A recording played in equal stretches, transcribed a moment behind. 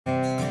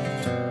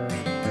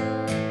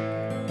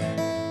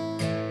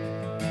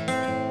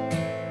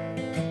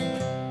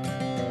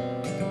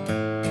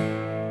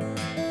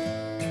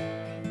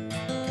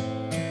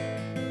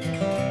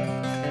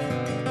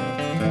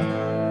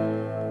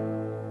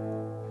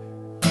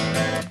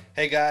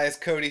Hey guys,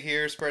 Cody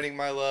here, spreading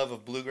my love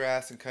of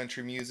bluegrass and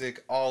country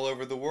music all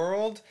over the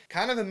world.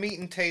 Kind of a meat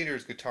and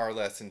taters guitar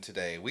lesson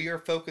today. We are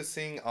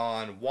focusing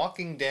on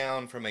walking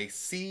down from a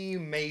C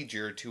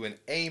major to an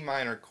A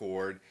minor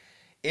chord,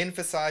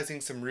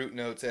 emphasizing some root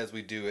notes as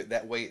we do it.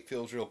 That way it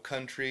feels real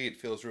country, it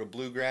feels real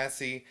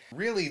bluegrassy.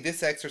 Really,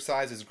 this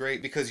exercise is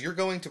great because you're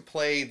going to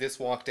play this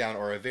walk down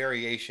or a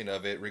variation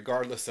of it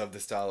regardless of the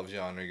style of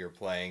genre you're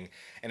playing.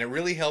 And it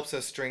really helps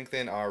us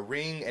strengthen our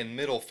ring and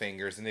middle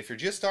fingers. And if you're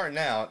just starting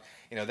out,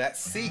 you know, that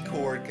C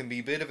chord can be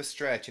a bit of a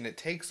stretch and it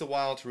takes a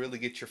while to really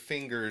get your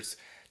fingers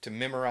to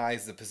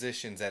memorize the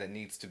positions that it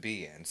needs to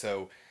be in.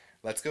 So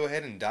let's go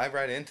ahead and dive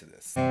right into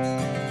this.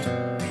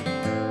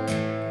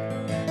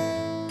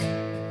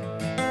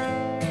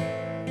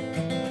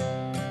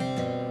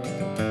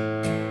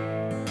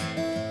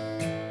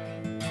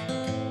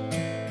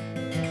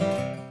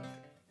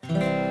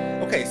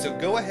 Okay, so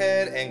go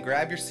ahead and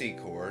grab your C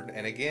chord,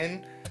 and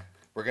again,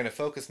 we're going to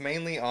focus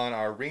mainly on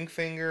our ring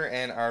finger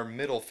and our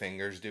middle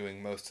fingers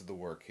doing most of the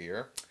work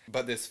here.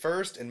 But this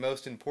first and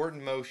most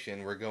important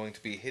motion, we're going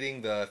to be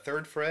hitting the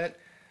 3rd fret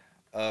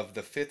of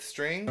the 5th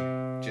string,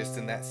 just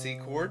in that C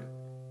chord.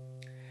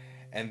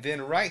 And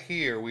then right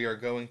here, we are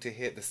going to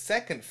hit the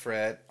 2nd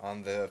fret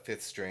on the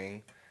 5th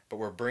string, but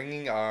we're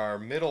bringing our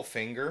middle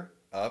finger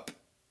up,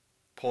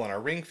 pulling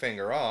our ring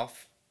finger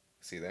off,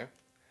 see there?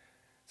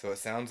 So it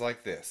sounds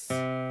like this.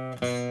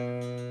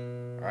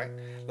 Alright,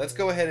 let's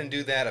go ahead and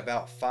do that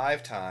about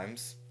 5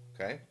 times,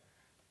 okay?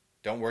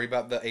 Don't worry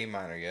about the A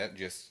minor yet,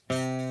 just...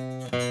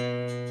 And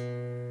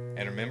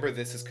remember,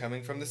 this is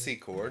coming from the C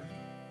chord.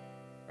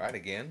 Alright,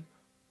 again.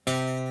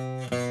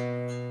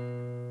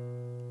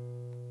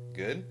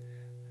 Good.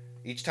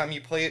 Each time you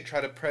play it, try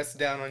to press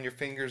down on your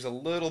fingers a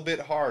little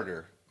bit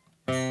harder.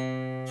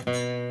 Alright?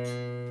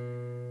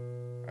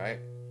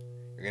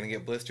 You're going to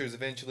get blisters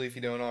eventually if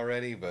you don't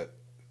already, but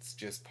it's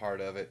just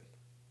part of it.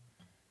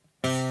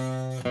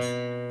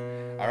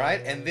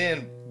 Alright, and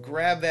then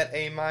grab that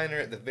A minor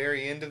at the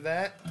very end of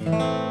that.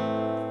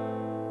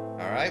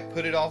 Alright,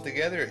 put it all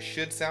together. It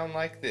should sound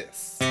like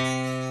this.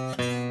 Yeah,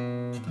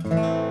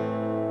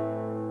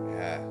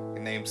 you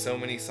can name so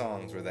many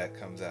songs where that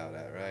comes out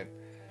at, right?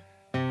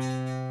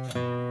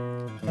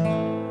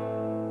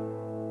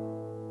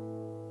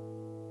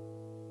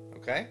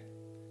 Okay,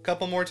 a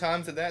couple more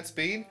times at that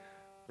speed.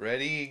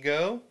 Ready,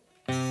 go.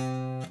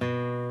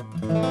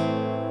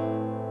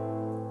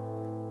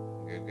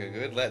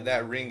 Good. Let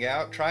that ring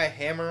out. Try a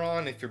hammer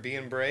on if you're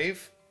being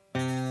brave.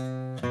 If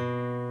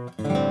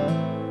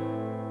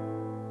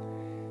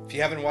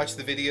you haven't watched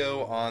the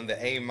video on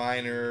the A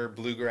minor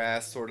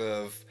bluegrass sort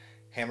of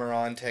hammer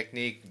on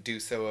technique,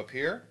 do so up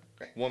here.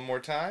 Okay. One more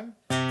time.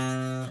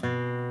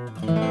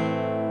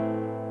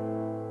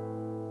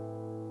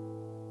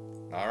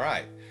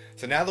 Alright,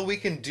 so now that we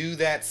can do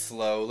that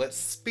slow, let's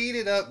speed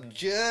it up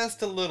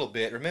just a little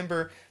bit.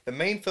 Remember, the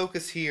main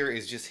focus here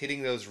is just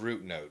hitting those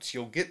root notes.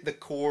 You'll get the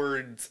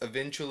chords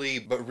eventually,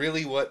 but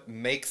really what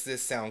makes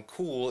this sound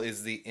cool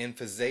is the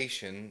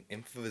emphasization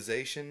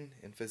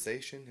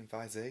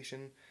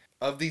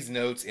of these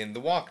notes in the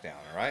walk down,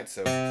 alright?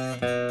 So,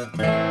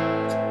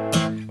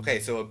 okay,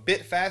 so a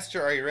bit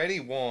faster. Are you ready?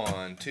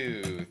 1,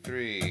 2,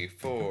 3,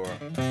 4.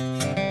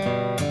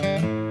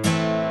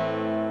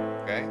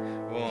 Okay,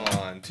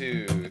 1,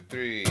 2,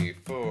 3,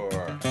 4.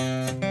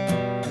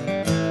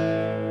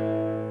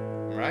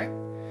 Alright?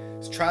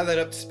 Let's try that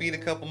up to speed a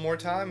couple more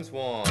times.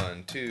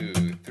 1, 2,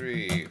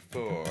 3,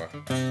 4.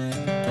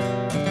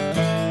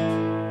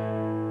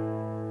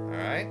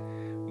 Alright?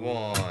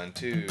 1,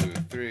 2,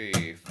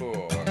 3,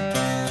 4.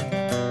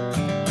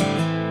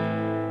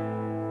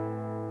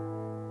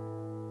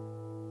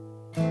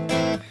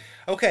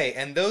 Okay,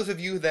 and those of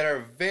you that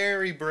are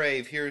very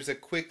brave, here's a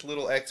quick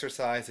little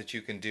exercise that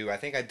you can do. I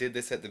think I did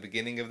this at the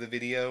beginning of the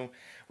video,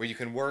 where you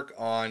can work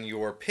on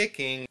your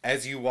picking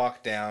as you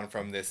walk down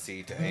from this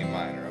C to A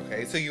minor,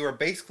 okay? So you are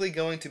basically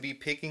going to be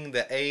picking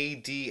the A,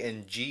 D,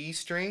 and G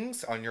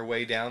strings on your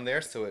way down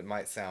there, so it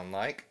might sound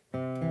like...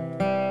 Alright,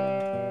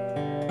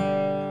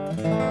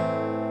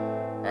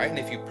 and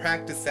if you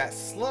practice that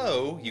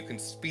slow, you can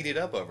speed it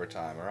up over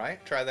time,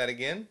 alright? Try that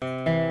again.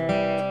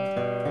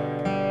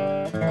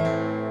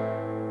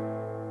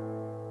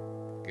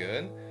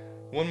 Good.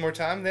 One more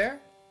time there.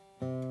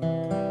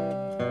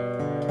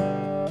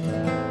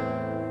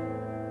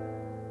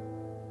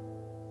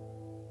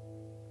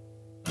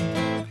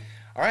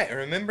 Alright, and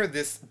remember,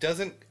 this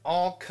doesn't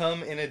all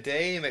come in a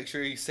day. Make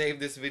sure you save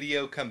this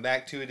video, come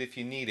back to it if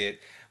you need it.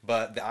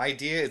 But the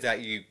idea is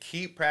that you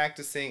keep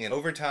practicing, and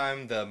over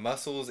time the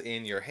muscles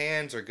in your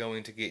hands are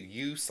going to get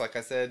used, like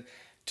I said,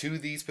 to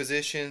these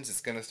positions.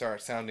 It's going to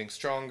start sounding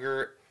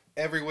stronger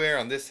everywhere,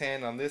 on this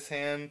hand,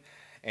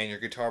 and your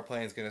guitar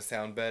playing is going to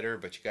sound better,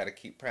 but you got to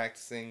keep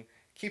practicing.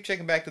 Keep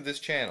checking back to this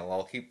channel.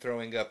 I'll keep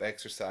throwing up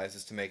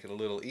exercises to make it a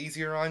little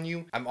easier on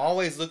you. I'm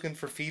always looking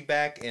for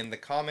feedback in the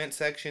comment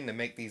section to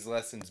make these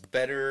lessons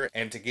better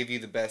and to give you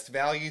the best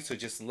value, so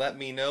just let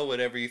me know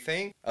whatever you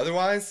think.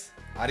 Otherwise,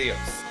 adios.